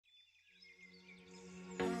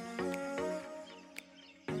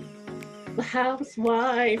The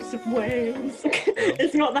Housewives of Wales. No.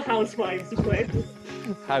 It's not the Housewives of Wales.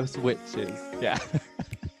 House witches, yeah.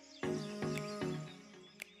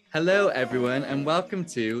 Hello, everyone, and welcome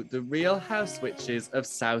to the Real House Witches of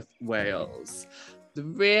South Wales. The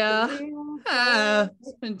Real House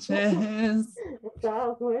Witches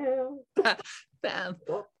South Wales. South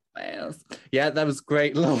Wales. Yeah, that was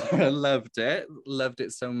great, Laura. Loved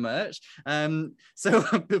it so much.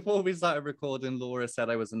 So before we started recording, Laura said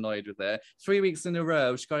I was annoyed with her. 3 weeks in a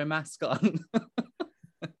row, she got a mask on.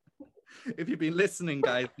 If you've been listening,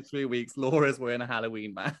 guys, for 3 weeks, Laura's wearing a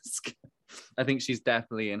Halloween mask. I think she's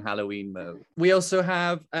definitely in Halloween mode. We also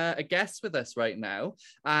have a guest with us right now,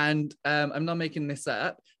 and I'm not making this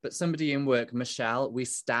up, but somebody in work, Michelle, we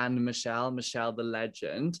stan Michelle the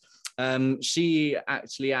legend. She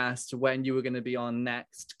actually asked when you were going to be on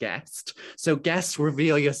next, guest. So guest,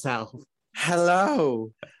 reveal yourself.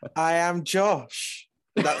 Hello, I am Josh.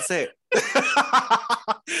 That's it.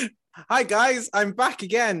 Hi guys, I'm back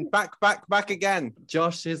again. Back again.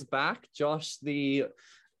 Josh is back. Josh, the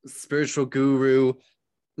spiritual guru,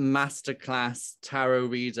 masterclass tarot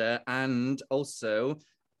reader, and also,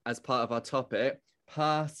 as part of our topic,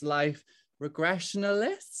 past life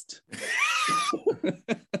regressionalist.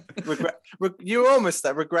 You're almost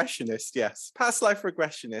that regressionist, yes. Past life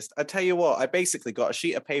regressionist. I tell you what, I basically got a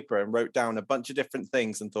sheet of paper and wrote down a bunch of different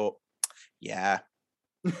things and thought, yeah,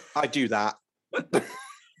 I do that.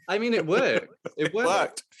 I mean, it worked. It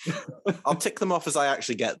worked. I'll tick them off as I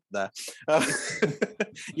actually get there.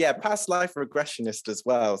 Yeah, past life regressionist as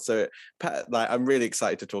well. So I'm really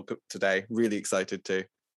excited to talk today. Really excited to.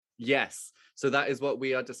 Yes. So that is what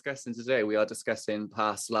we are discussing today. We are discussing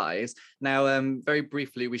past lives. Now, very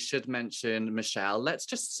briefly, we should mention Michelle. Let's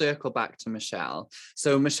just circle back to Michelle.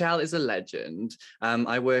 So Michelle is a legend.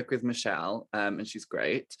 I work with Michelle, and she's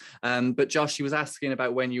great. But Josh, she was asking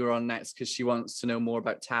about when you were on next because she wants to know more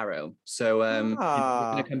about tarot. So you're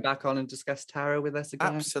going to come back on and discuss tarot with us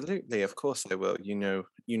again? Absolutely. Of course I will. You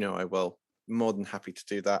know I will. More than happy to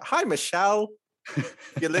do that. Hi, Michelle.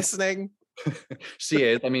 You're listening? She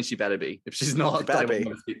is. I mean, she better be. If she's not, I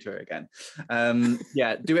won't speak to her again.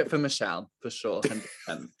 Yeah, do it for Michelle for sure. 100%.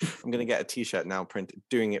 I'm gonna get a T-shirt now printed.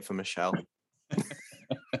 Doing it for Michelle.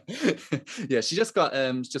 Yeah, she just got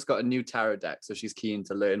a new tarot deck, so she's keen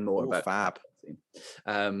to learn more about fab.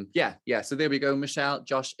 Yeah. So there we go, Michelle.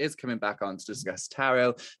 Josh is coming back on to discuss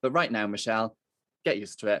tarot, but right now, Michelle, get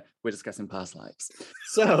used to it. We're discussing past lives.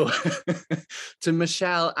 So, to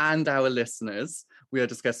Michelle and our listeners, we are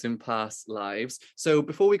discussing past lives. So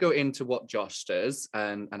before we go into what Josh does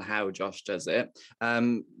and how Josh does it,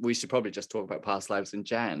 we should probably just talk about past lives in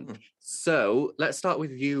gen. So let's start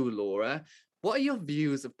with you, Laura. What are your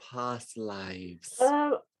views of past lives?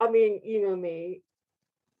 I mean, you know me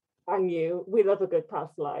and you, we love a good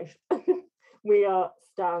past life. We are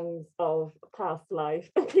stans of past life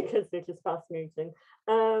because they're just fascinating.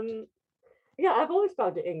 Yeah, I've always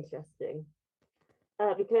found it interesting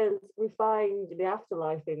because we find the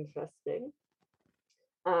afterlife interesting.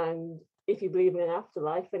 And if you believe in an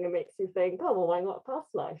afterlife, then it makes you think, oh, well, why not a past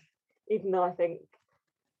life? Even though I think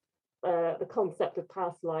the concept of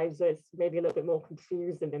past lives is maybe a little bit more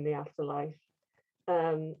confusing in the afterlife.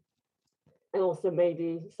 And also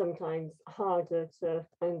maybe sometimes harder to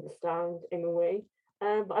understand in a way.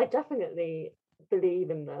 But I definitely believe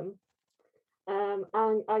in them.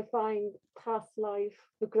 And I find past life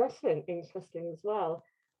regression interesting as well.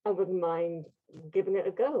 I wouldn't mind giving it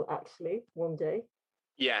a go, actually, one day.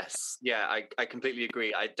 Yes, yeah, I completely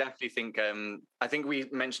agree. I definitely think I think we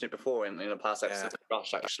mentioned it before in a past episode with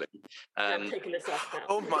Josh, actually. I'm taking this off now.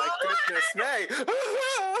 Oh my goodness, nay.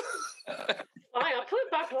 Fine, I'll put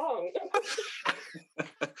it back on.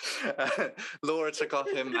 Laura took off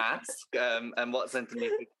her mask, and what's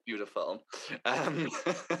underneath is beautiful.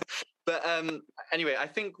 But anyway, I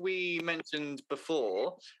think we mentioned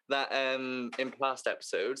before that in past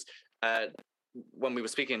episodes, when we were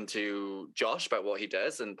speaking to Josh about what he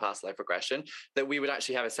does and past life regression, that we would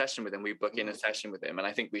actually have a session with him. We book in a session with him, and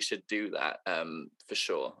I think we should do that for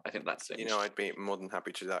sure. I think that's it. You know, I'd be more than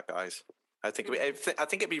happy to do that, guys. I think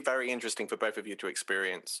it'd be very interesting for both of you to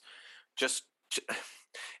experience. Just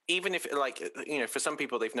even if, like, you know, for some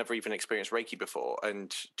people they've never even experienced Reiki before,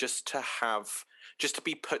 and just to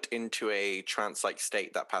be put into a trance-like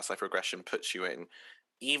state that past life regression puts you in.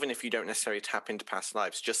 Even if you don't necessarily tap into past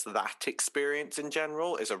lives, just that experience in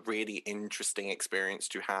general is a really interesting experience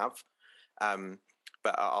to have.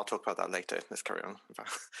 But I'll talk about that later. Let's carry on.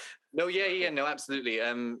 No, absolutely.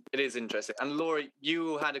 It is interesting. And Laura,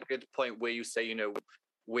 you had a good point where you say, you know,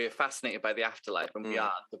 we're fascinated by the afterlife, and we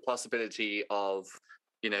are. The possibility of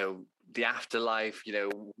you know, the afterlife, you know,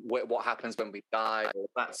 what happens when we die, all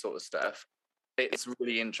that sort of stuff. It's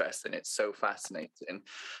really interesting. It's so fascinating.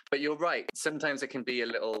 But you're right. Sometimes it can be a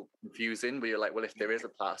little confusing where you're like, well, if there is a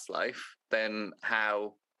past life, then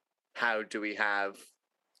how do we have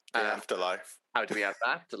the afterlife? How do we have the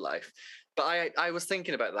afterlife? But I was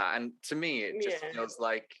thinking about that, and to me, it just feels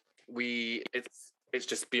like it's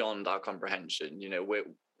just beyond our comprehension. You know,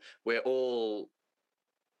 we're all,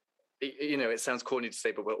 you know, it sounds corny to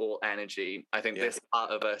say, but we're all energy. I think this part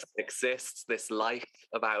of us exists, this life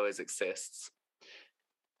of ours exists,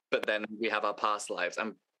 but then we have our past lives,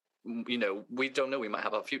 and you know, we don't know, we might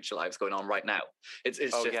have our future lives going on right now. It's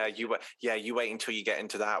just, you wait until you get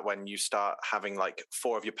into that, when you start having like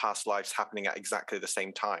 4 of your past lives happening at exactly the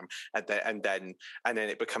same time, and then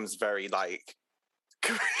it becomes very like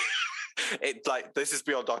it, like, this is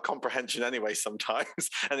beyond our comprehension anyway sometimes.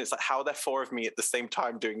 And it's like, how are there 4 of me at the same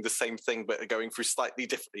time doing the same thing but going through slightly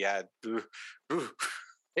different?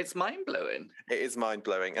 It's mind-blowing. It is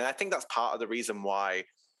mind-blowing, and I think that's part of the reason why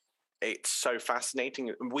it's so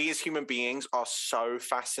fascinating. We as human beings are so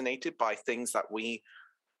fascinated by things that we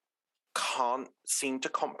can't seem to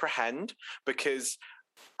comprehend, because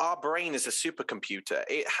our brain is a supercomputer.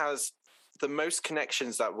 It has the most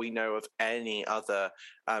connections that we know of any other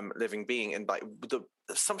living being, and like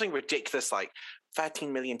something ridiculous like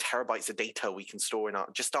 13 million terabytes of data we can store in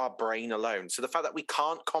our brain alone. So the fact that we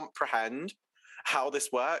can't comprehend how this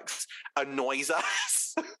works annoys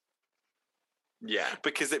us. Yeah,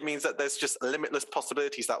 because it means that there's just limitless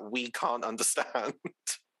possibilities that we can't understand.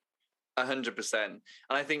 100%. And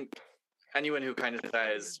I think anyone who kind of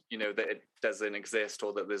says, you know, that it doesn't exist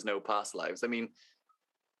or that there's no past lives, I mean,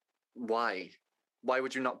 why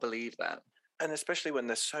would you not believe that? And especially when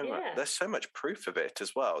there's so much proof of it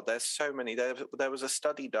as well. There's so many. There was a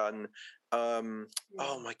study done. Oh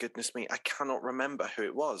my goodness me, I cannot remember who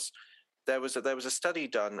it was. There was a study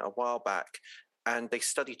done a while back, and they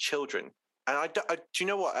studied children. And do you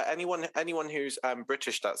know what? Anyone who's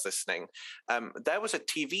British that's listening, there was a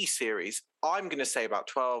TV series, I'm going to say about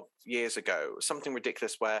 12 years ago, something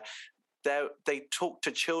ridiculous, where they talked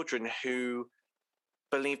to children who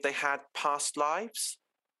believed they had past lives,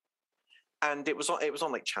 and it was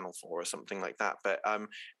on like Channel 4 or something like that. But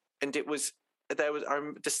and it was.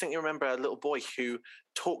 I distinctly remember a little boy who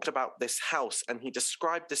talked about this house, and he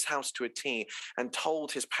described this house to a T and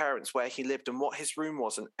told his parents where he lived and what his room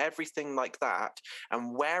was and everything like that,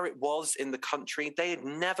 and where it was in the country. They had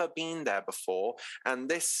never been there before, and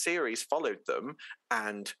this series followed them,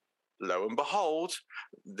 and lo and behold,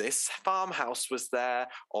 this farmhouse was there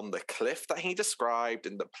on the cliff that he described,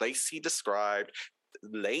 in the place he described,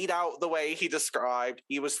 laid out the way he described.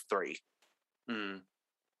 He was 3.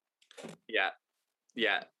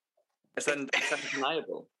 Yeah, it's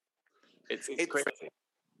undeniable. It's crazy.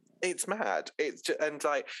 It's mad. It's just, and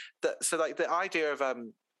like that. So like the idea of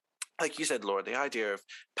like you said, Laura, the idea of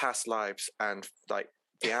past lives and like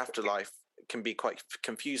the afterlife can be quite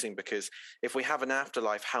confusing, because if we have an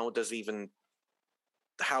afterlife, because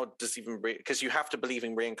you have to believe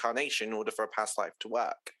in reincarnation in order for a past life to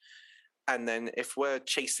work. And then if we're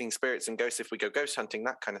chasing spirits and ghosts, if we go ghost hunting,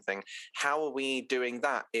 that kind of thing, how are we doing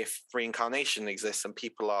that if reincarnation exists and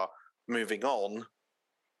people are moving on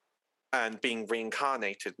and being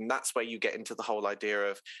reincarnated? And that's where you get into the whole idea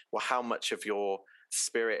of, well, how much of your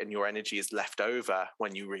spirit and your energy is left over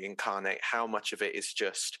when you reincarnate? How much of it is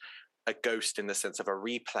just a ghost in the sense of a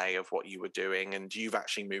replay of what you were doing and you've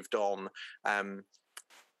actually moved on?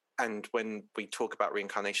 And when we talk about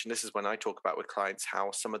reincarnation, this is when I talk about with clients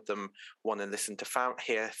how some of them want to listen to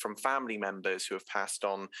hear from family members who have passed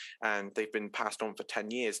on, and they've been passed on for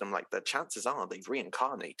 10 years. And I'm like, the chances are they've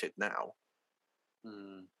reincarnated now.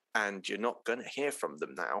 And you're not going to hear from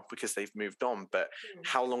them now because they've moved on. But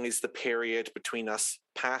how long is the period between us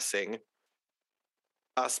passing,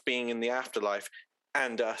 us being in the afterlife,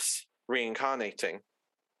 and us reincarnating?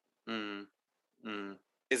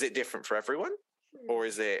 Is it different for everyone? Or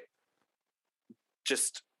is it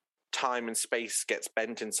just time and space gets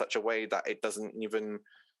bent in such a way that it doesn't even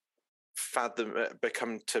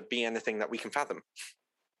become to be anything that we can fathom?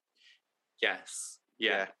 Yes.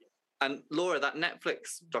 Yeah. And Laura, that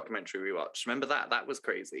Netflix documentary we watched, remember that? That was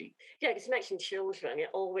crazy. Yeah, because you mentioned children. It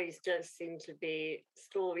always does seem to be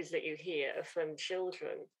stories that you hear from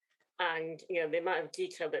children. And, you know, the amount of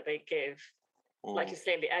detail that they give, like you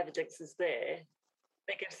say, the evidence is there.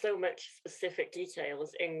 They give so much specific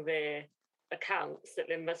details in their accounts that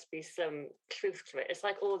there must be some truth to it. It's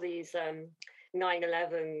like all these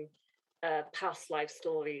 9/11 past life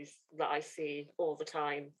stories that I see all the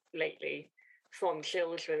time lately from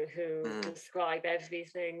children who describe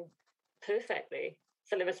everything perfectly.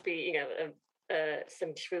 So there must be,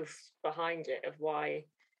 some truth behind it of why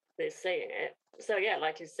they're saying it. So yeah,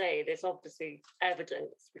 like you say, there's obviously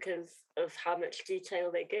evidence because of how much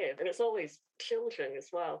detail they give, and it's always children as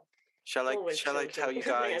well. Shall I tell you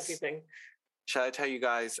guys? Everything. Shall I tell you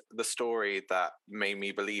guys the story that made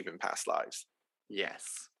me believe in past lives? Yes.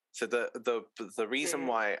 So the reason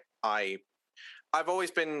why I've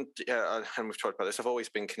always been, and we've talked about this, I've always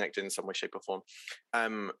been connected in some way, shape or form,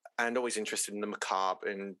 and always interested in the macabre,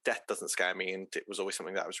 and death doesn't scare me, and it was always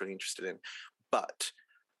something that I was really interested in. But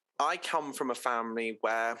I come from a family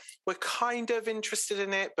where we're kind of interested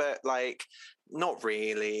in it, but like not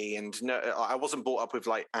really. And no, I wasn't brought up with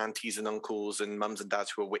like aunties and uncles and mums and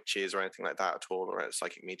dads who are witches or anything like that at all, or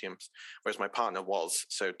psychic mediums, whereas my partner was.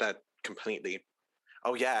 So they're completely...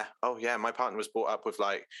 Oh yeah. My partner was brought up with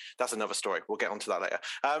like, that's another story. We'll get onto that later.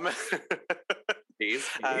 Please.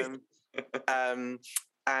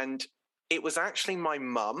 And it was actually my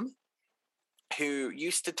mum who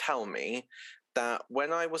used to tell me that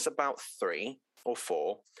when I was about 3 or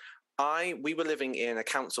 4, we were living in a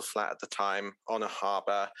council flat at the time on a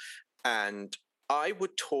harbour, and I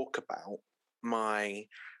would talk about my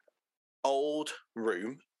old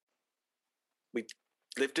room. We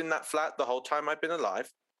lived in that flat the whole time I'd been alive.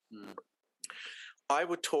 I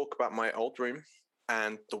would talk about my old room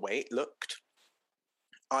and the way it looked.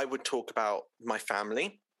 I would talk about my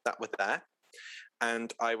family that were there,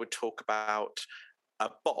 and I would talk about a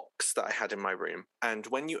box that I had in my room. And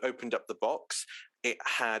when you opened up the box, it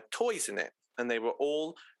had toys in it, and they were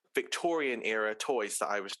all Victorian era toys that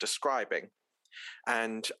I was describing.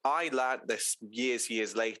 And I learned this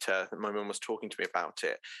years later. My mum was talking to me about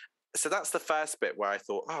it. So that's the first bit where I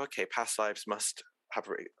thought, oh, okay, past lives must have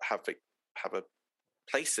a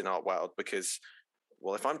place in our world, because,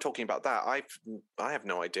 well, if I'm talking about that, I have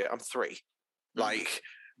no idea. I'm 3. Like,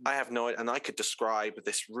 I have no, and I could describe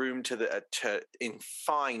this room to in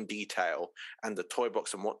fine detail, and the toy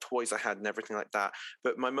box and what toys I had and everything like that.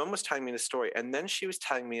 But my mum was telling me the story, and then she was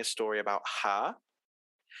telling me a story about her,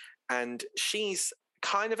 and she's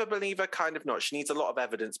kind of a believer, kind of not. She needs a lot of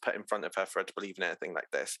evidence put in front of her for her to believe in anything like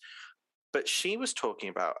this. But she was talking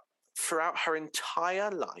about throughout her entire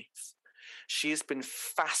life, she has been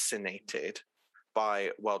fascinated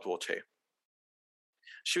by World War II.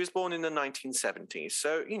 She was born in the 1970s,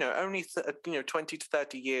 so only 20 to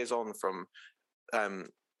 30 years on from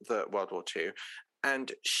the World War II,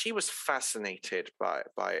 and she was fascinated by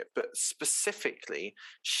it. But specifically,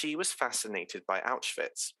 she was fascinated by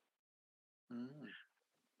Auschwitz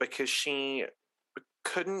because she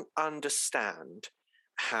couldn't understand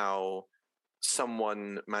how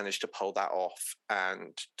someone managed to pull that off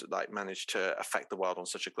and like managed to affect the world on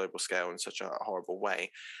such a global scale in such a horrible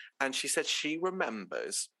way. And she said she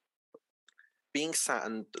remembers being sat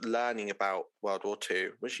and learning about World War II,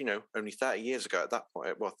 which, only 30 years ago at that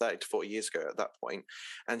point, well, 30 to 40 years ago at that point.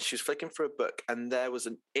 And she was flicking through a book, and there was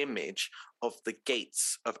an image of the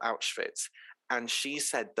gates of Auschwitz. And she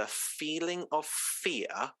said the feeling of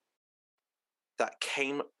fear that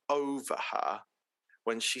came over her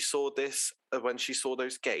when she saw those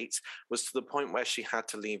gates was to the point where she had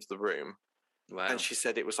to leave the room. Wow. And she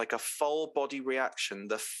said it was like a full body reaction,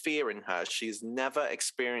 the fear in her. She's never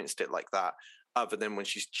experienced it like that, other than when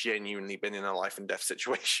she's genuinely been in a life and death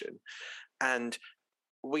situation. And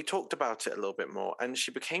we talked about it a little bit more, and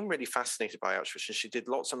she became really fascinated by Auschwitz, and she did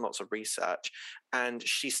lots and lots of research, and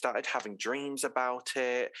she started having dreams about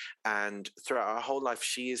it. And throughout her whole life,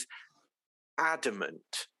 she is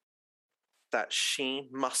adamant that she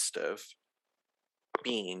must have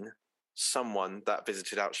been someone that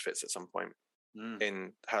visited Auschwitz at some point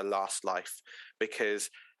in her last life, because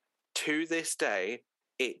to this day,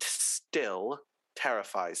 it still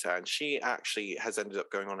terrifies her. And she actually has ended up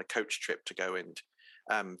going on a coach trip to go and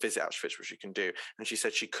visit Auschwitz, which she can do. And she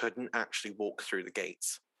said she couldn't actually walk through the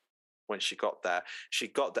gates when she got there. She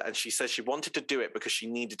got there, and she said she wanted to do it because she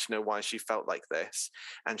needed to know why she felt like this.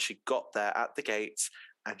 And she got there at the gates,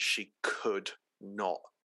 and she could not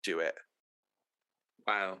do it.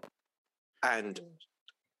 Wow. And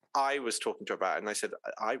I was talking to her about it, and I said,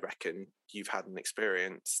 I reckon you've had an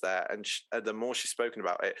experience there. And the more she's spoken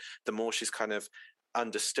about it, the more she's kind of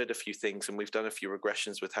understood a few things. And we've done a few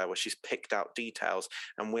regressions with her where she's picked out details,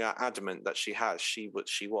 and we are adamant that she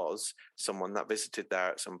was someone that visited there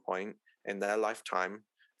at some point in their lifetime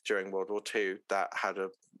during World War II that had a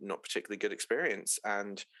not particularly good experience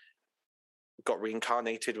and got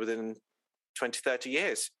reincarnated within 20, 30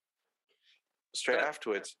 years straight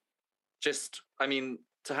afterwards.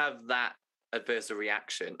 To have that adverse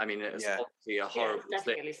reaction, it's obviously a horrible thing.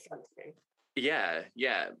 Definitely something. Yeah,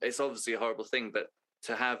 it's obviously a horrible thing, but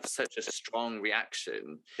to have such a strong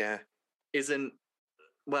reaction isn't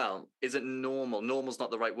normal. Normal's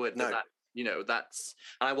not the right word. No. That, that's,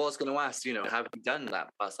 and I was going to ask, have you done that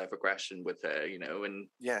past life regression with her, and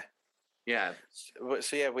yeah.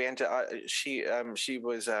 So we ended. She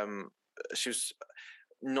was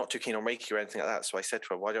not too keen on Reiki or anything like that. So I said to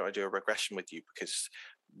her, "Why don't I do a regression with you? Because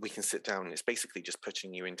we can sit down. It's basically just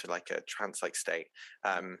putting you into like a trance-like state.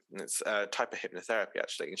 And it's a type of hypnotherapy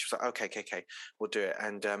actually." And she was like, "Okay, we'll do it."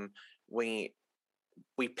 And we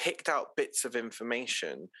picked out bits of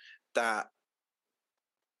information that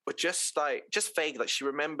were just vague. Like she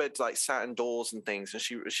remembered like Saturn doors and things, and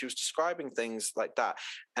she was describing things like that.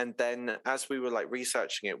 And then as we were like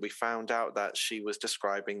researching it, we found out that she was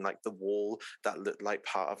describing like the wall that looked like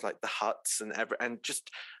part of like the huts and just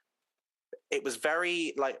it was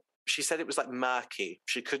very like, she said it was like murky.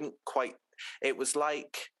 She couldn't quite. It was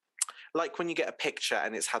like when you get a picture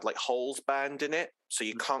and it's had like holes burned in it, so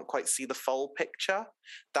you can't quite see the full picture.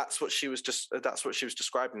 That's what she was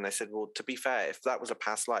describing. And I said, well, to be fair, if that was a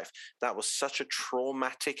past life, that was such a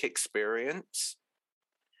traumatic experience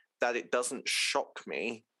that it doesn't shock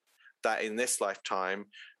me that in this lifetime,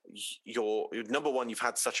 you're number one, you've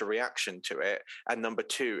had such a reaction to it, and number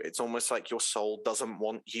two, it's almost like your soul doesn't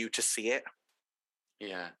want you to see it.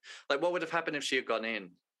 Yeah, like what would have happened if she had gone in?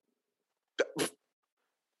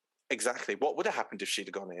 Exactly. What would have happened if she'd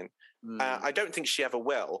have gone in? I don't think she ever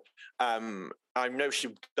will. I know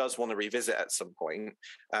she does want to revisit at some point,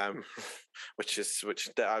 which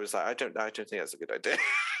I was like, I don't think that's a good idea.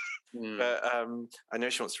 But I know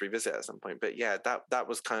she wants to revisit at some point. But yeah, that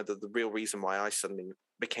was kind of the real reason why I suddenly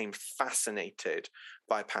became fascinated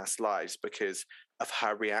by past lives, because of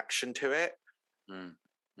her reaction to it.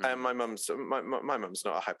 And my mum's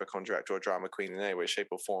not a hypochondriac or a drama queen in any way, shape,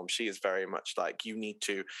 or form. She is very much like, you need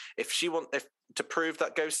to, if to prove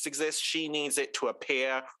that ghosts exist, she needs it to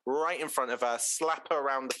appear right in front of her, slap her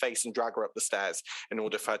around the face, and drag her up the stairs in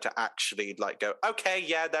order for her to actually like go, okay,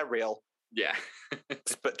 yeah, they're real. Yeah.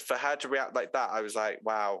 But for her to react like that, I was like,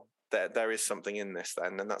 wow, there is something in this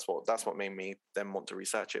then, and that's what made me then want to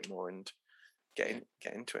research it more and get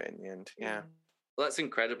into it in the end. Yeah. Well, that's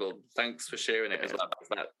incredible. Thanks for sharing it as well.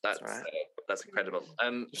 That's incredible.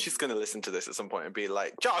 She's going to listen to this at some point and be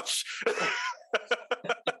like, Josh!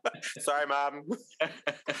 Sorry, Mum.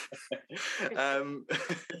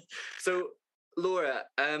 So, Laura,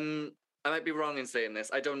 I might be wrong in saying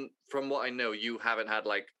this. From what I know, you haven't had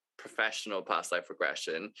like professional past life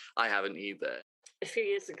regression. I haven't either. A few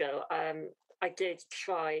years ago, I did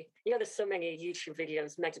try, there's so many YouTube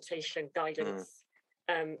videos, meditation guidance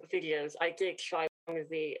videos. I did try one of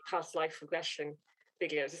the past life regression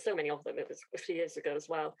videos. There's so many of them. It was a few years ago as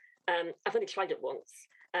well. I've only tried it once,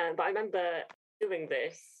 but I remember doing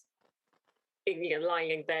this,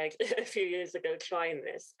 lying in bed a few years ago, trying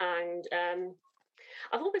this. And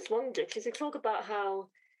I've always wondered, because you talk about how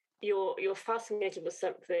you're fascinated with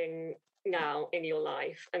something now in your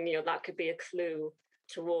life, and that could be a clue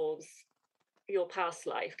towards your past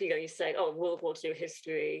life. You say, oh, World War II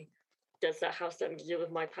history, does that have something to do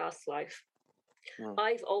with my past life?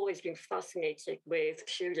 I've always been fascinated with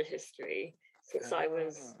Tudor history since I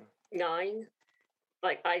was 9.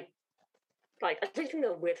 I don't even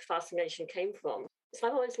know where the fascination came from. So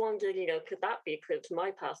I've always wondered, could that be a clue to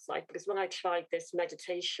my past life? Because when I tried this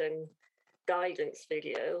meditation guidance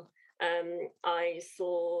video, I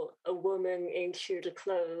saw a woman in Tudor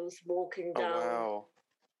clothes walking down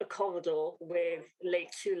a corridor with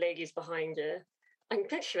two ladies behind her. I can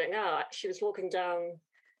picture it now. She was walking down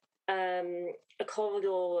a corridor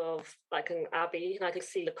of like an abbey, and I could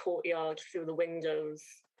see the courtyard through the windows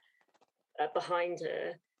behind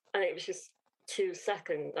her. And it was just 2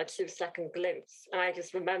 second glimpse. And I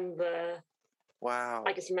just remember,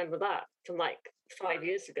 that from like 5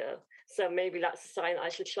 years ago. So maybe that's a sign that I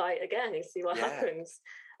should try it again and see what happens.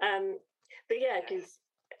 But yeah, because,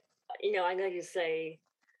 I know you say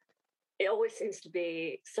it always seems to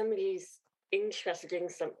be somebody's interested in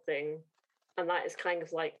something, and that is kind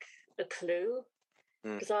of like a clue.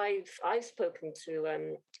 Because I've spoken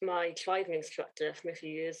to my driving instructor from a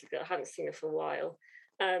few years ago. I haven't seen her for a while.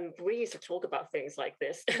 We used to talk about things like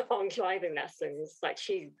this on driving lessons. Like,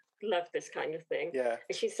 she loved this kind of thing. Yeah.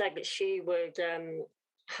 And she said that she would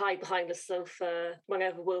hide behind the sofa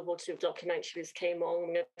whenever World War II documentaries came on.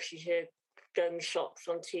 Whenever she heard gunshots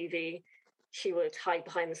on TV, she would hide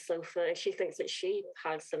behind the sofa. And she thinks that she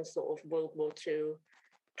had some sort of World War II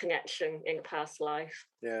connection in a past life.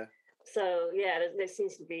 Yeah. So, yeah, there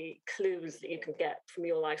seems to be clues that you can get from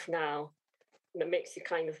your life now that makes you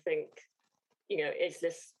kind of think, is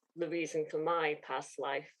this the reason for my past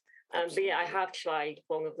life? But yeah, I have tried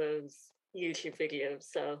one of those YouTube video,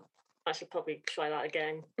 so I should probably try that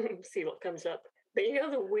again, see what comes up. But you know,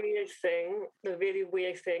 the really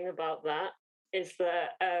weird thing about that is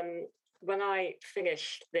that when I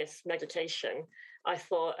finished this meditation, I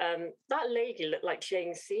thought that lady looked like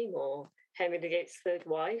Jane Seymour, Henry VIII's third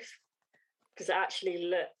wife, because it actually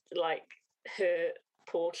looked like her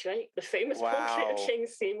portrait, the famous portrait of Jane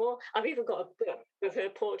Seymour. I've even got a book with her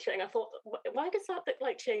portrait, and I thought, why does that look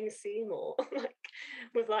like Jane Seymour? Like,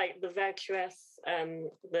 with like the red dress,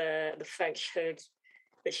 the French hood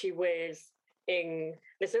that she wears.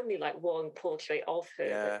 There's only like one portrait of her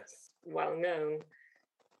that's well known,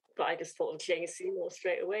 but I just thought of Jane Seymour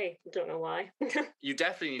straight away. I don't know why. You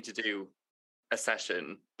definitely need to do a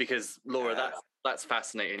session, because Laura, that's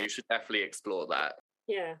fascinating. You should definitely explore that.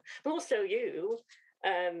 Yeah, but also you've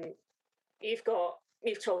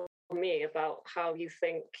told me about how you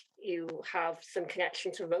think you have some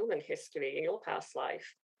connection to Roman history in your past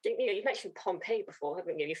life. You mentioned Pompeii before,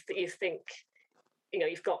 haven't you? You think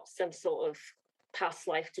you've got some sort of past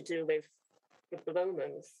life to do with the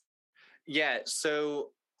Romans. Yeah,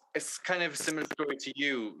 so it's kind of a similar story to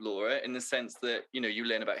you, Laura, in the sense that, you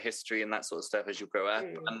learn about history and that sort of stuff as you grow up.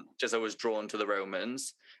 And just I was drawn to the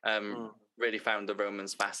Romans, really found the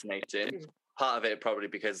Romans fascinating. Part of it probably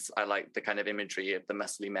because I like the kind of imagery of the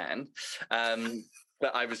muscly men.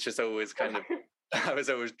 But I was just always I was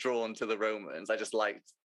always drawn to the Romans. I just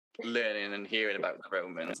liked learning and hearing about the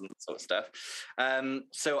Romans and that sort of stuff.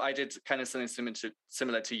 So I did kind of something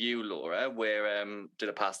similar to you, Laura, where did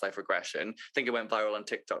a past life regression. I think it went viral on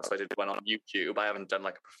TikTok, so I did one on YouTube. I haven't done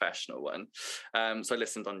like a professional one. So I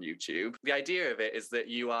listened on YouTube. The idea of it is that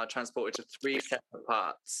you are transported to 3 separate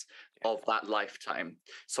parts of that lifetime.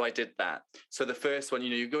 So I did that. So the first one,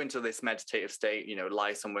 you go into this meditative state,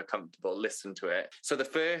 lie somewhere comfortable, listen to it. So the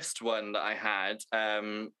first one that I had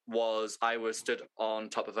was I was stood on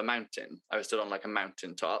top of a mountain. I was stood on like a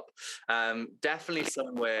mountaintop. Definitely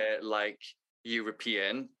somewhere like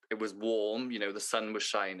European. It was warm, the sun was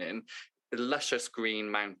shining. Luscious green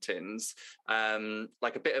mountains,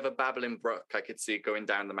 like a bit of a babbling brook I could see going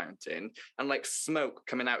down the mountain, and like smoke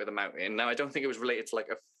coming out of the mountain. Now I don't think it was related to like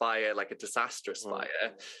a fire, like a disastrous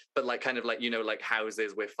fire, but like kind of like like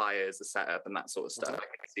houses where fires are set up and that sort of stuff. I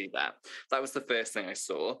could see that. That was the first thing I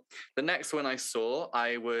saw. The next one I saw,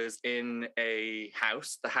 I was in a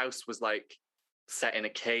house. The house was like set in a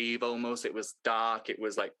cave almost. It was dark. It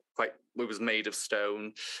was like it was made of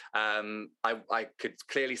stone. I could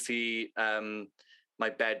clearly see my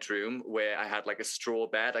bedroom, where I had like a straw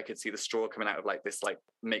bed. I could see the straw coming out of like this like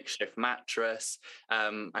makeshift mattress.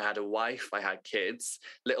 I had a wife, I had kids,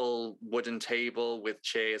 little wooden table with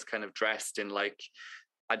chairs kind of dressed in like,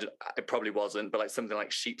 it probably wasn't, but like something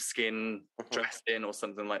like sheepskin dressed in or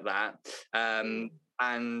something like that.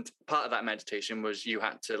 And part of that meditation was you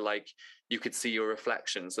had to like, you could see your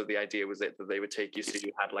reflection. So the idea was that they would take you, so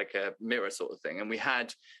you had like a mirror sort of thing. And we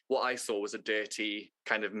had, what I saw was a dirty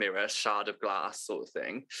kind of mirror, shard of glass sort of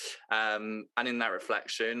thing. And in that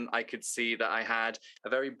reflection, I could see that I had a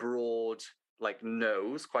very broad like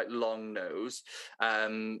nose, quite long nose.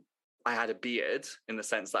 I had a beard, in the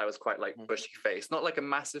sense that I was quite like bushy face, not like a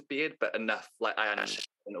massive beard, but enough like I hadn't shaved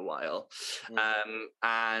in a while.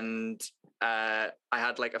 And I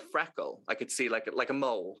had like a freckle. I could see like a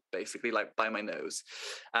mole, basically, like by my nose.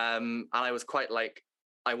 And I was quite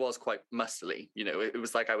muscly, it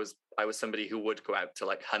was like I was somebody who would go out to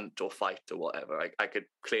like hunt or fight or whatever. I could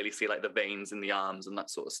clearly see like the veins in the arms and that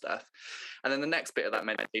sort of stuff. And then the next bit of that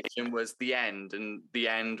meditation was the end, and the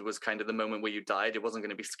end was kind of the moment where you died. It wasn't going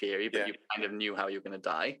to be scary, but you kind of knew how you were going to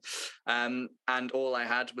die. And all I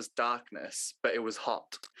had was darkness, but it was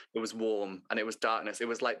hot, it was warm, and it was darkness. It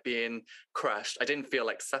was like being crushed. I didn't feel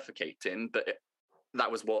like suffocating, but that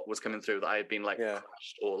was what was coming through, that I had been like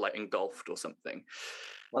crushed or like engulfed or something.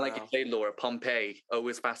 Wow. And like you say, Laura, Pompeii,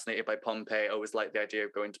 always fascinated by Pompeii, always liked the idea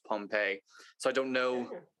of going to Pompeii. So I don't know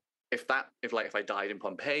if I died in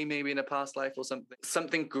Pompeii, maybe in a past life or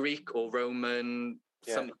something Greek or Roman,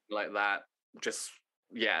 something like that. Just,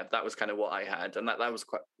 that was kind of what I had. And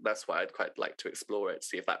that's why I'd quite like to explore it,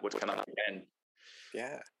 see if that would come up again.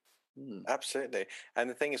 Yeah. Absolutely. And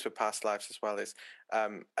the thing is with past lives as well is,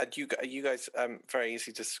 you guys very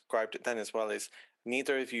easily described it then as well, is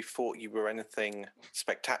neither of you thought you were anything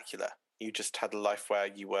spectacular. You just had a life where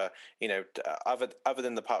you were, other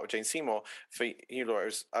than the part with Jane Seymour, for you, Laura,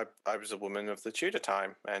 I was a woman of the Tudor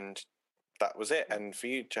time, and that was it. And for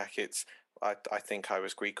you, Jack, I think I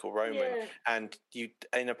was Greek or Roman. Yeah. And you,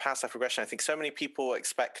 in a past life regression, I think so many people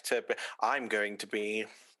expect I'm going to be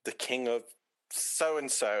the king of so and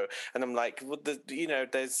so, and I'm like, well,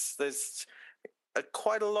 there's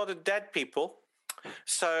quite a lot of dead people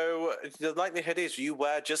So the likelihood is you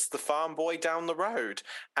were just the farm boy down the road.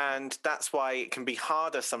 And that's why it can be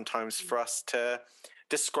harder sometimes for us to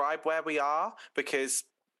describe where we are, because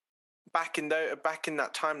back in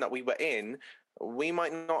that time that we were in, we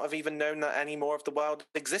might not have even known that any more of the world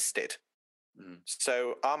existed.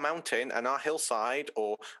 So our mountain and our hillside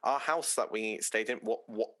or our house that we stayed in, what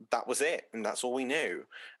that was it, and that's all we knew.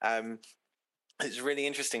 It's really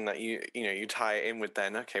interesting that you tie it in with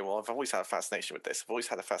then, okay, well, I've always had a fascination with this. I've always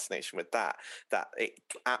had a fascination with that it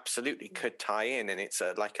absolutely could tie in, and it's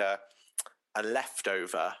like a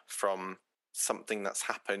leftover from something that's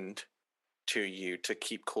happened to you to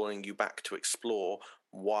keep calling you back to explore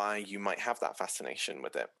why you might have that fascination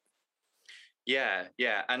with it. Yeah.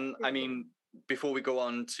 And I mean, before we go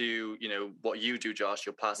on to, what you do, Josh,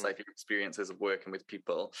 your past life experiences of working with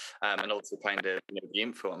people, and also kind of, the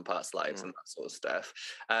info on past lives and that sort of stuff.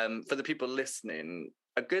 For the people listening,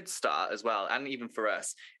 a good start as well, and even for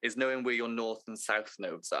us, is knowing where your north and south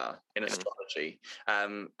nodes are in astrology.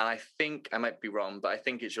 And I think, I might be wrong, but I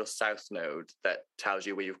think it's your south node that tells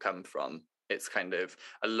you where you've come from. It's kind of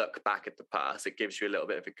a look back at the past. It gives you a little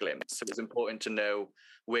bit of a glimpse. So it's important to know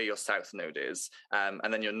where your south node is.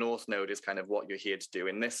 And then your north node is kind of what you're here to do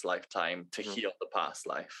in this lifetime to heal the past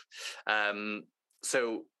life.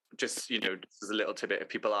 So just, just as a little tidbit, if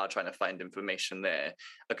people are trying to find information there,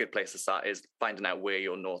 a good place to start is finding out where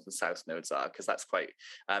your north and south nodes are, because that's quite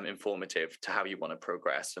informative to how you want to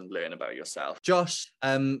progress and learn about yourself. Josh,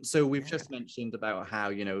 so we've just mentioned about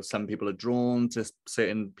how, some people are drawn to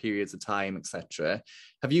certain periods of time, etc.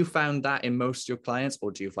 Have you found that in most of your clients,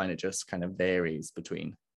 or do you find it just kind of varies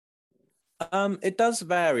between? It does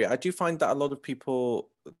vary. I do find that a lot of people,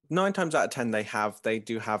 9 times out of 10, they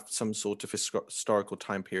do have some sort of historical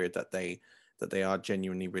time period that they are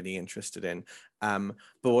genuinely really interested in. But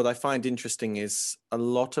what I find interesting is a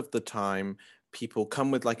lot of the time people come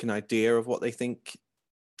with like an idea of what they think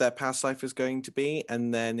their past life is going to be,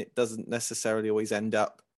 and then it doesn't necessarily always end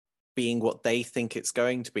up being what they think it's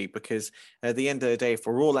going to be, because at the end of the day, if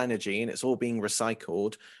we're all energy and it's all being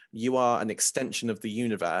recycled, you are an extension of the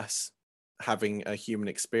universe having a human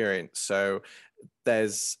experience. So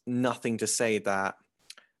there's nothing to say that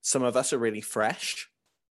some of us are really fresh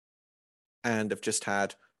and have just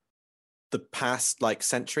had the past like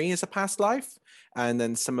century as a past life, and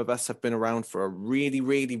then some of us have been around for a really,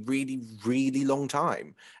 really, really, really long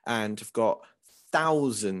time and have got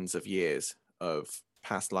thousands of years of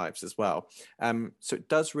past lives as well. So it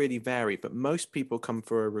does really vary, but most people come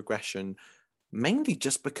for a regression mainly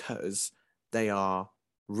just because they are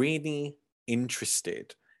really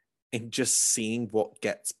interested in just seeing what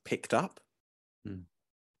gets picked up,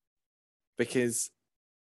 because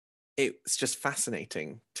it's just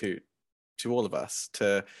fascinating to all of us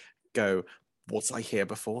to go, was I here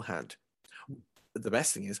beforehand? The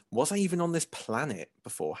best thing is, was I even on this planet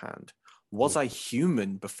beforehand? Was I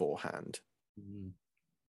human beforehand?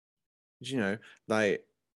 Like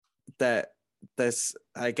that. There's,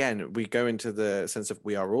 again, we go into the sense of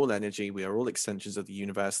we are all energy, we are all extensions of the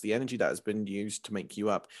universe. The energy that has been used to make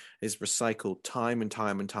you up is recycled time and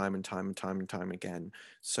time and time and time and time and time again.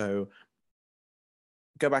 So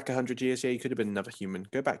go back 100 years, you could have been another human.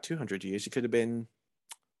 Go back 200 years, you could have been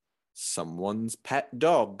someone's pet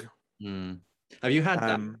dog. Have you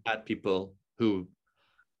had people who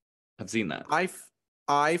have seen that?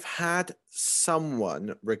 I've had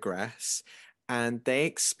someone regress, and they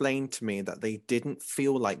explained to me that they didn't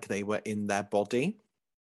feel like they were in their body.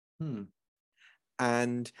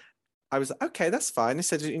 And I was like, okay, that's fine. I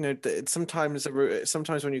said, sometimes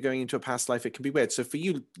when you're going into a past life, it can be weird. So for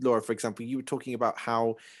you, Laura, for example, you were talking about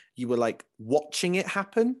how you were like watching it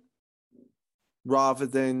happen rather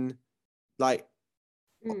than like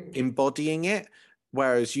embodying it.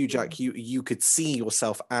 Whereas you, Jack, you could see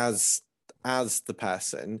yourself as the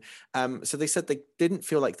person. So they said they didn't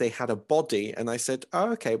feel like they had a body. And I said,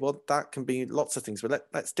 oh, okay, well, that can be lots of things, but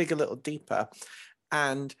let's dig a little deeper.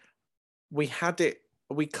 And we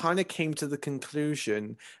kind of came to the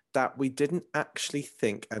conclusion that we didn't actually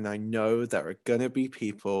think, and I know there are going to be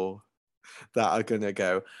people that are going to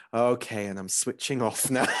go, okay, and I'm switching off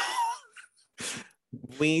now.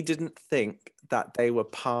 We didn't think that they were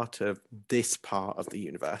part of this part of the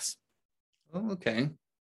universe. Oh, okay.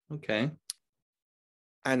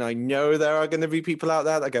 And I know there are going to be people out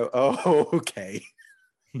there that go, oh, okay.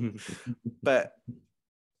 But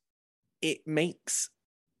it makes,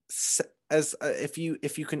 as if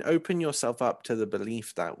you can open yourself up to the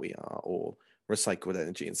belief that we are all recycled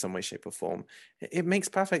energy in some way, shape, or form, it makes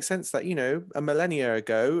perfect sense that, a millennia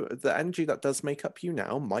ago, the energy that does make up you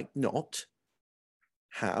now might not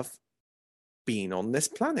have been on this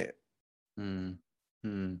planet.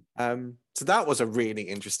 So that was a really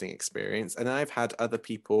interesting experience. And I've had other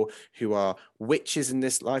people who are witches in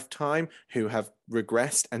this lifetime who have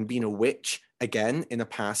regressed and been a witch again in a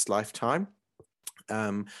past lifetime.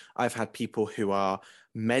 I've had people who are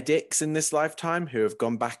medics in this lifetime who have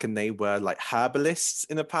gone back and they were like herbalists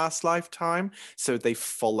in a past lifetime. So they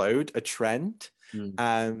followed a trend.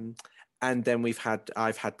 And then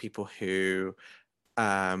I've had people who,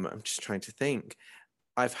 I'm just trying to think.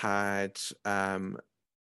 I've had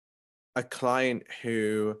a client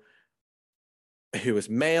who was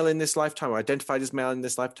male in this lifetime, or identified as male in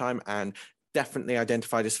this lifetime, and definitely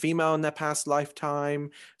identified as female in their past lifetime.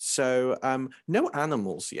 So no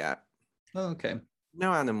animals yet. Oh, okay.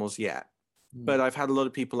 No animals yet. But I've had a lot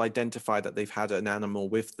of people identify that they've had an animal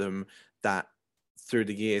with them that through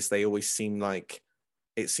the years, they always seems like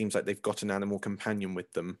they've got an animal companion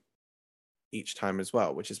with them each time as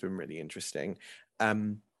well, which has been really interesting.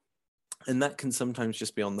 And that can sometimes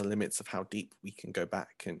just be on the limits of how deep we can go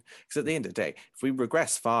back. And because at the end of the day, if we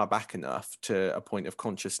regress far back enough to a point of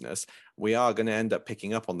consciousness, we are going to end up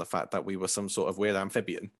picking up on the fact that we were some sort of weird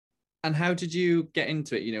amphibian. And how did you get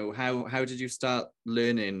into it? You know, how did you start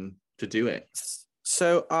learning to do it?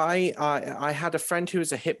 So I had a friend who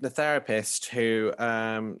was a hypnotherapist who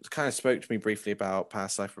kind of spoke to me briefly about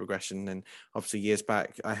past life regression, and obviously years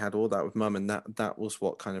back I had all that with mum, and that was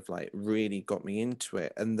what kind of like really got me into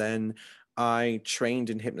it. And then I trained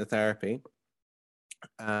in hypnotherapy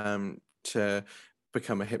to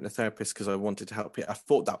become a hypnotherapist because I wanted to help it. I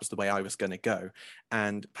thought that was the way I was going to go,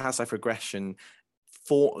 and past life regression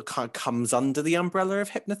comes under the umbrella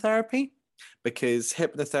of hypnotherapy. Because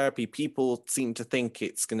hypnotherapy, people seem to think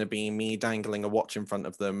it's going to be me dangling a watch in front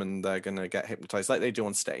of them and they're going to get hypnotized like they do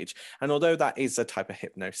on stage. And although that is a type of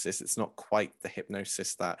hypnosis, it's not quite the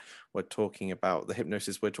hypnosis that we're talking about. The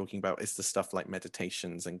hypnosis we're talking about is the stuff like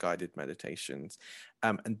meditations and guided meditations.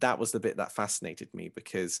 And that was the bit that fascinated me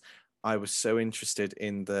because I was so interested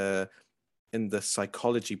in the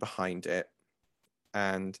psychology behind it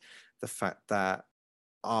and the fact that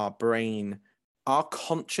our brain, our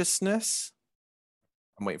consciousness,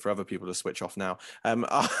 I'm waiting for other people to switch off now.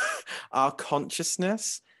 Our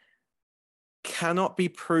consciousness cannot be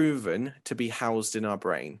proven to be housed in our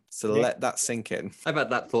brain. So let that sink in. I've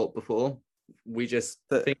had that thought before. We just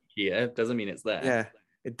think here doesn't mean it's there. Yeah,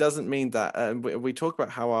 it doesn't mean that. We talk about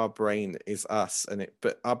how our brain is us,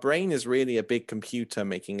 but our brain is really a big computer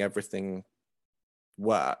making everything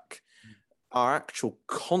work. Our actual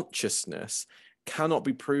consciousness cannot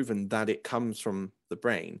be proven that it comes from the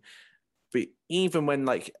brain. But even when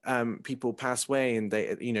like people pass away and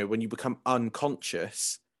they, you know, when you become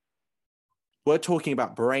unconscious, we're talking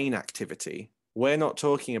about brain activity. We're not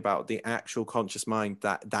talking about the actual conscious mind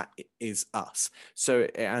that is us. So,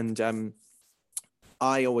 and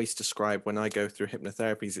I always describe when I go through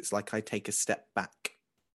hypnotherapies, it's like I take a step back.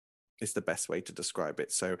 Is the best way to describe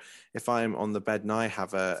it. So if I'm on the bed and I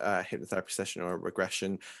have a hypnotherapy session or a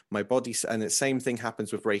regression, my body, and the same thing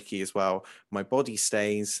happens with Reiki as well, my body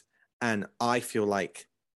stays and I feel like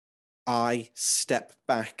I step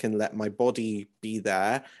back and let my body be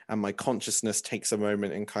there and my consciousness takes a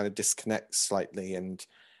moment and kind of disconnects slightly. And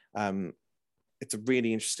it's a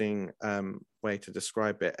really interesting way to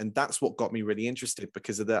describe it. And that's what got me really interested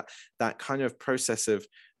because of that kind of process of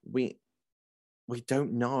we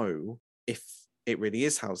don't know if it really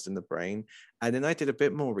is housed in the brain. And then I did a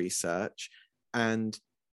bit more research and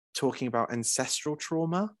talking about ancestral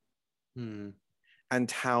trauma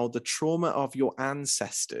and how the trauma of your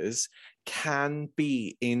ancestors can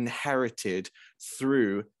be inherited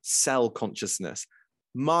through cell consciousness.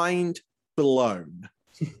 Mind blown.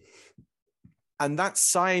 And that's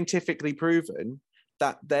scientifically proven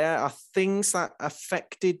that there are things that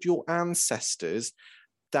affected your ancestors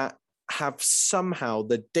that have somehow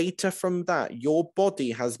the data from that your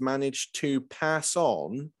body has managed to pass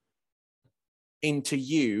on into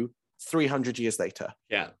you 300 years later.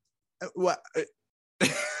 Yeah.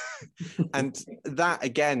 And that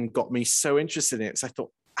again got me so interested in it. So I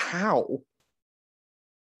thought, how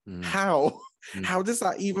does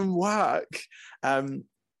that even work? And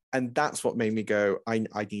that's what made me go, I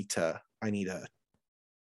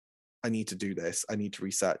need to do this. I need to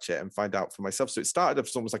research it and find out for myself. So it started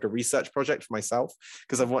as almost like a research project for myself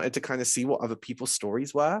because I wanted to kind of see what other people's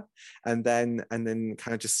stories were, and then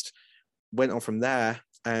kind of just went on from there.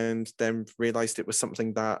 And then realized it was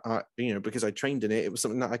something that because I trained in it, it was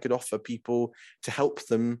something that I could offer people to help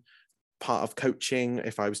them. Part of coaching,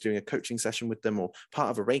 if I was doing a coaching session with them, or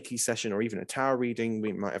part of a Reiki session, or even a tarot reading,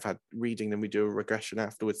 we might have had reading, then we do a regression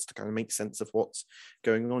afterwards to kind of make sense of what's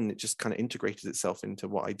going on. It just kind of integrated itself into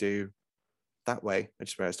what I do that way. I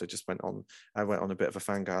just realized I went on a bit of a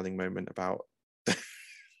fangirling moment about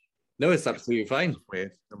No, it's absolutely fine.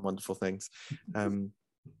 weird and wonderful things. I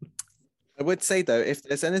would say though, if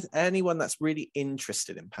there's anyone that's really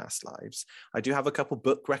interested in past lives, I do have a couple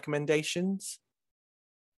book recommendations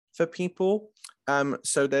for people.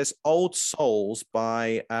 So there's Old Souls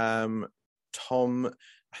by Tom.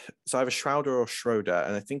 It's either Schroeder or Schroeder,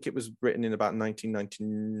 and I think it was written in about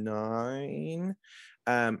 1999.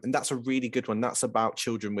 And that's a really good one. That's about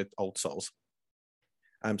children with old souls.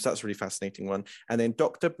 So that's a really fascinating one. And then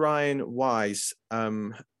Dr. Brian Wise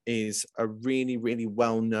is a really, really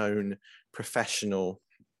well-known professional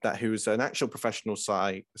who's an actual professional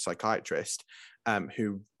psychiatrist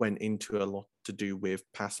who went into a lot to do with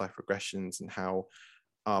past life regressions and how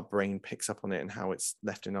our brain picks up on it and how it's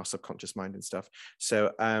left in our subconscious mind and stuff.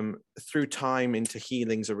 So Through Time into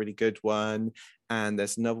Healing's a really good one. And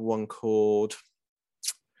there's another one called,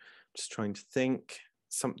 just trying to think,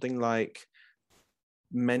 something like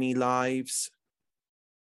Many Lives,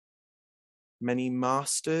 Many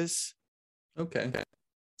Masters. Okay.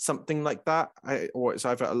 Something like that. Or it's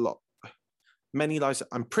either a lot. Many Lives,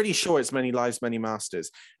 I'm pretty sure it's Many Lives, Many Masters.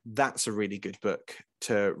 That's a really good book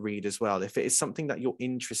to read as well. If it is something that you're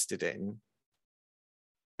interested in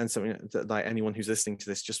and something that like anyone who's listening to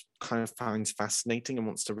this just kind of finds fascinating and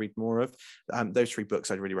wants to read more of, those 3 books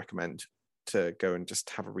I'd really recommend to go and just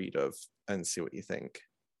have a read of and see what you think.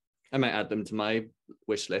 I might add them to my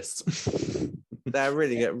wish list. They're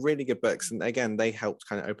really good books. And again, they helped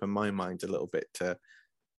kind of open my mind a little bit to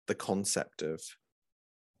the concept of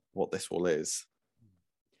what this all is.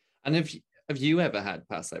 And have you ever had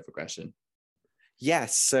past life regression?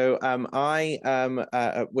 Yes. So I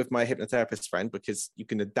with my hypnotherapist friend, because you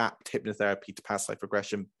can adapt hypnotherapy to past life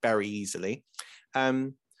regression very easily.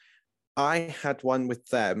 I had one with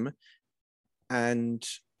them, and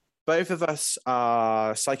both of us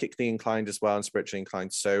are psychically inclined as well and spiritually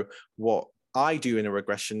inclined. So what I do in a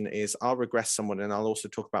regression is I'll regress someone and I'll also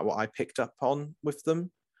talk about what I picked up on with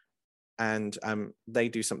them. And they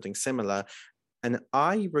do something similar. And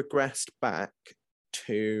I regressed back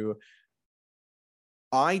to,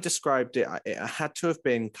 I described it had to have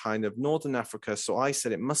been kind of Northern Africa. So I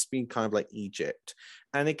said it must be kind of like Egypt.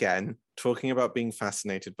 And again, talking about being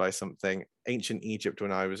fascinated by something, ancient Egypt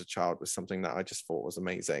when I was a child was something that I just thought was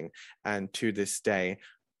amazing. And to this day,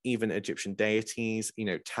 even Egyptian deities,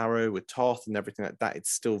 tarot with Thoth and everything like that,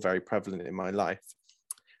 it's still very prevalent in my life.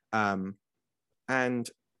 And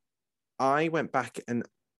I went back, and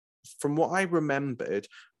from what I remembered,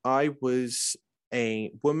 I was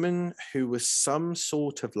a woman who was some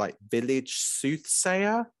sort of like village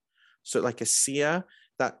soothsayer, so like a seer,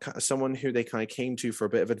 someone who they kind of came to for a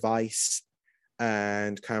bit of advice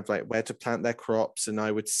and kind of like where to plant their crops, and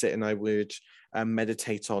I would sit and I would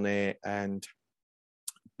meditate on it.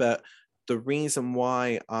 But the reason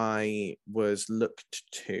why I was looked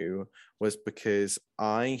to was because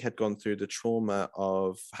I had gone through the trauma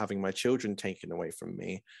of having my children taken away from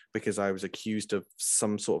me because I was accused of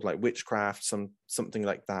some sort of like witchcraft, something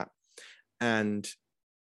like that. And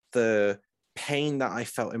the pain that I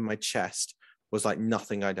felt in my chest was like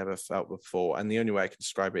nothing I'd ever felt before. And the only way I can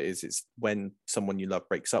describe it is it's when someone you love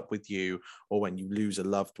breaks up with you, or when you lose a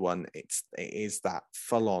loved one, it is that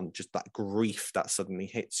full on, just that grief that suddenly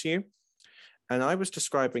hits you. And I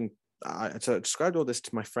described all this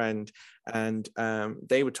to my friend, and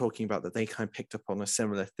they were talking about that they kind of picked up on a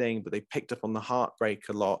similar thing, but they picked up on the heartbreak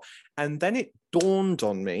a lot. And then it dawned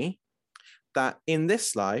on me that in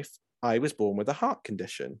this life, I was born with a heart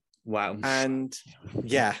condition. Wow. And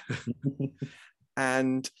yeah.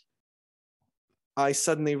 And I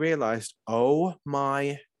suddenly realized, oh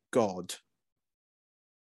my God,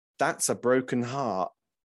 that's a broken heart.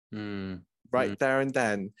 Right there and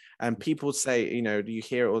then. And people say, do you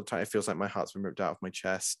hear it all the time? It feels like my heart's been ripped out of my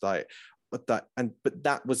chest. But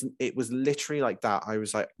it was literally like that. I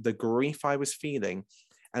was like, the grief I was feeling.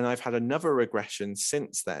 And I've had another regression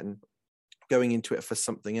since then, going into it for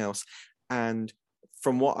something else. And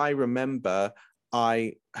from what I remember,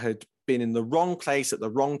 I had been in the wrong place at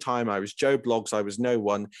the wrong time. I was Joe Bloggs, I was no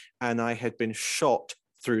one, and I had been shot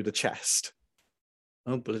through the chest.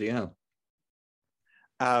 Oh, bloody hell.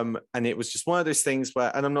 And it was just one of those things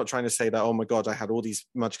where, and I'm not trying to say that, oh my God, I had all these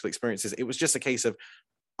magical experiences. It was just a case of,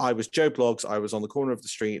 I was Joe Bloggs, I was on the corner of the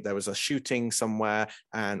street, there was a shooting somewhere,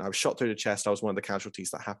 and I was shot through the chest. I was one of the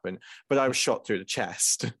casualties that happened, but I was shot through the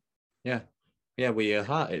chest. Yeah. Yeah, where your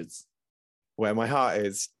heart is. Where my heart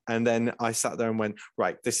is. And then I sat there and went,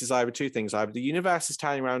 right, this is either two things. Either the universe is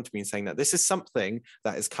turning around to me and saying that this is something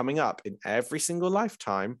that is coming up in every single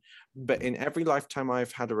lifetime, but in every lifetime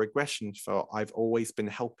I've had a regression for, I've always been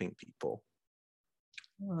helping people.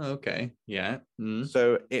 Oh, okay. Yeah. Mm.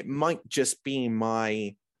 So it might just be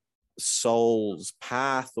my soul's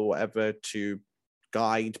path or whatever to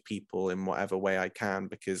guide people in whatever way I can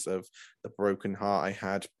because of the broken heart I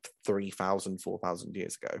had 3,000, 4,000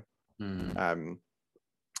 years ago. Mm.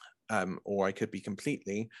 Or I could be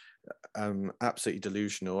completely absolutely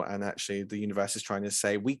delusional, and actually the universe is trying to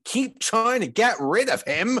say, we keep trying to get rid of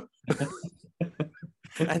him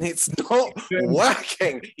and it's not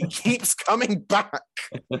working. He keeps coming back.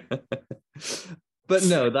 But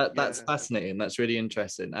no, that's fascinating. That's really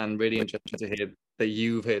interesting, and really interesting to hear that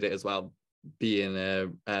you've heard it as well, being a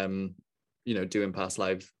doing past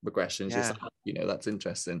life regressions yourself. That's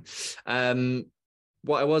interesting.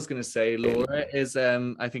 What I was going to say, Laura, is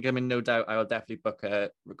I think I'm in no doubt I will definitely book a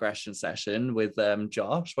regression session with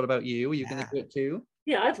Josh. What about you? Are you going to do it too?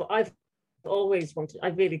 Yeah, I've always wanted. I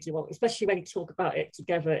really do want, especially when you talk about it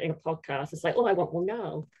together in a podcast. It's like, oh, I want one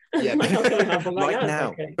now. Yeah, like, I'm going to have one right now.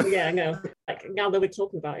 Okay. Yeah, I know. Like now that we're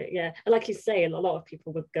talking about it, yeah. And like you say, a lot of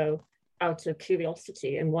people would go out of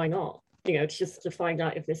curiosity, and why not? Just to find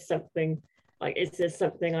out if there's something. Like, is there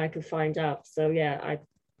something I can find out? So yeah, I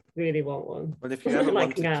really want one. Well, if you ever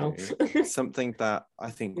like wanted now. to, something that I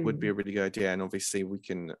think would be a really good idea, and obviously we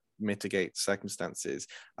can mitigate circumstances.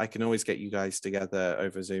 I can always get you guys together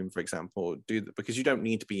over Zoom, for example, because you don't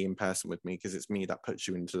need to be in person with me, because it's me that puts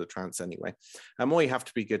you into the trance anyway. And all you have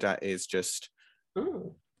to be good at is just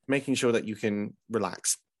making sure that you can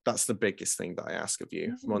relax. That's the biggest thing that I ask of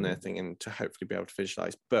you, more than anything, and to hopefully be able to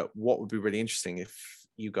visualize. But what would be really interesting if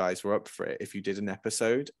you guys were up for it, if you did an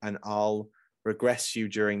episode and I'll regress you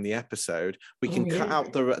during the episode. We can cut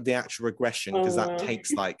out the actual regression, because that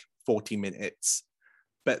takes like 40 minutes.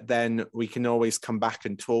 But then we can always come back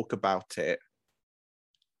and talk about it.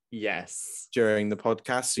 Yes. During the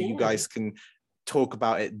podcast. So you guys can talk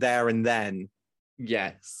about it there and then.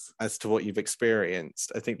 Yes. As to what you've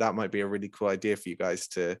experienced. I think that might be a really cool idea for you guys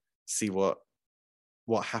to see what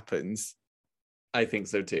happens. I think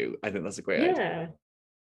so too. I think that's a great idea.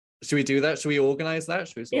 Should we do that? Should we organize that?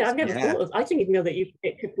 I've never thought of. I didn't even know that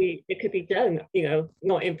it could be done.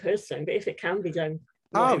 Not in person, but if it can be done.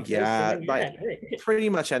 Pretty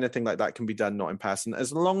much anything like that can be done not in person,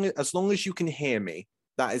 as long as you can hear me.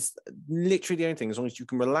 That is literally the only thing. As long as you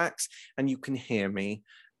can relax and you can hear me,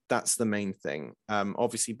 that's the main thing.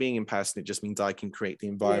 Obviously, being in person, it just means I can create the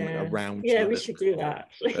environment around you. Yeah, we should do that.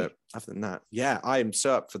 But other than that, I am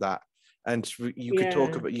so up for that. And you could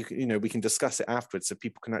talk about, we can discuss it afterwards, so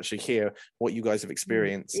people can actually hear what you guys have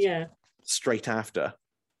experienced straight after.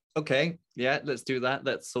 Okay, let's do that.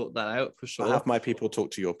 Let's sort that out for sure. I'll have my people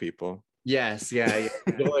talk to your people. Yes, your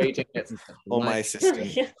agent gets in touch with my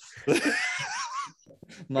assistant.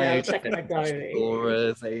 My diary.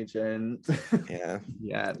 Laura's agent.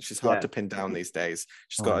 She's hard to pin down these days.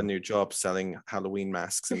 She's got a new job selling Halloween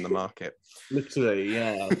masks in the market. Literally,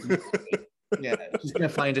 she's gonna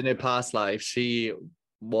find in her past life she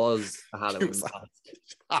was a Halloween mask.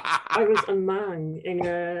 I was a man in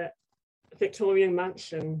a Victorian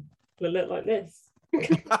mansion that looked like this. Do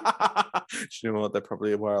you know what? There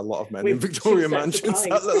probably were a lot of men in Victorian mansions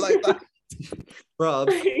that look like that. Rob.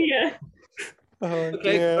 Yeah.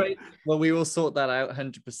 Okay, great. Well, we will sort that out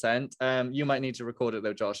 100%. You might need to record it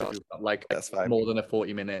though, Josh. Like that's fine. More than a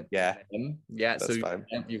 40-minute. That's so fine.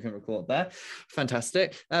 You can record that.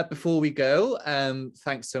 Fantastic. Before we go,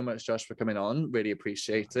 thanks so much, Josh, for coming on. Really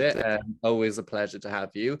appreciate it. Always a pleasure to have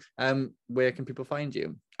you. Where can people find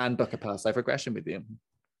you and book a past life regression with you?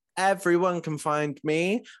 Everyone can find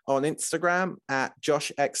me on Instagram at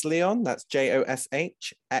JoshXLeon. That's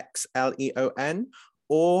JoshXLeon.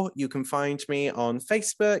 Or you can find me on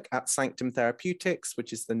Facebook at Sanctum Therapeutics,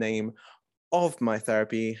 which is the name of my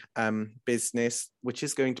therapy business, which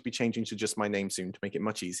is going to be changing to just my name soon to make it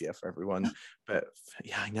much easier for everyone. But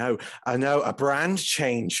I know, a brand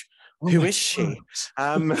change. Who is she?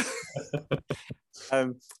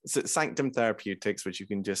 So Sanctum Therapeutics, which you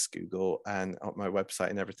can just Google, and on my website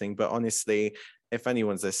and everything. But honestly, if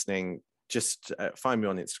anyone's listening, just find me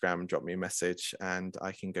on Instagram and drop me a message, and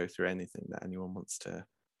I can go through anything that anyone wants to,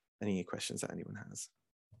 any questions that anyone has.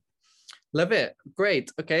 Love it. Great.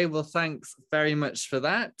 Okay. Well, thanks very much for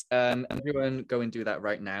that. Everyone go and do that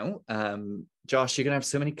right now. Josh, you're going to have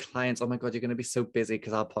so many clients. Oh my God, you're going to be so busy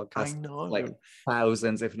because our podcast like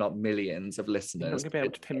thousands, if not millions of listeners. You're not going to be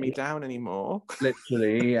able to pin me down anymore.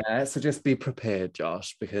 Literally, yeah. So just be prepared,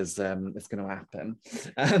 Josh, because it's going to happen.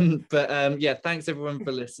 Thanks everyone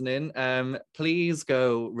for listening. Please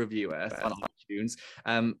go review us on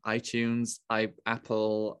iTunes,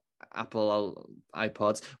 Apple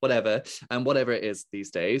iPods, whatever, and whatever it is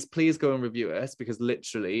these days. Please go and review us, because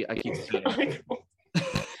literally I keep saying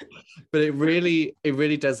But it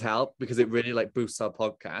really does help because it really like boosts our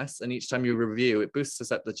podcast. And each time you review, it boosts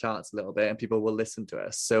us up the charts a little bit and people will listen to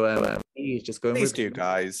us. So please just go and Please review. do,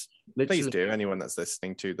 guys. Literally. Please do. Anyone that's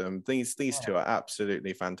listening to them, these two are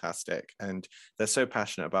absolutely fantastic, and they're so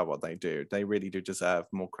passionate about what they do. They really do deserve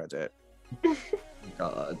more credit.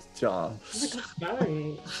 God, Josh.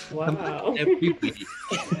 Thanks. Wow. Every week.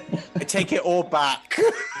 I take it all back.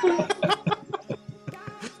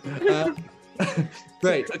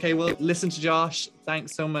 Great. Okay, well, listen to Josh.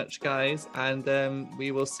 Thanks so much, guys. And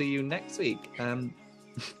we will see you next week.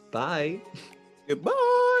 Bye.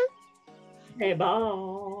 Goodbye. Hey,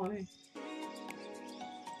 bye.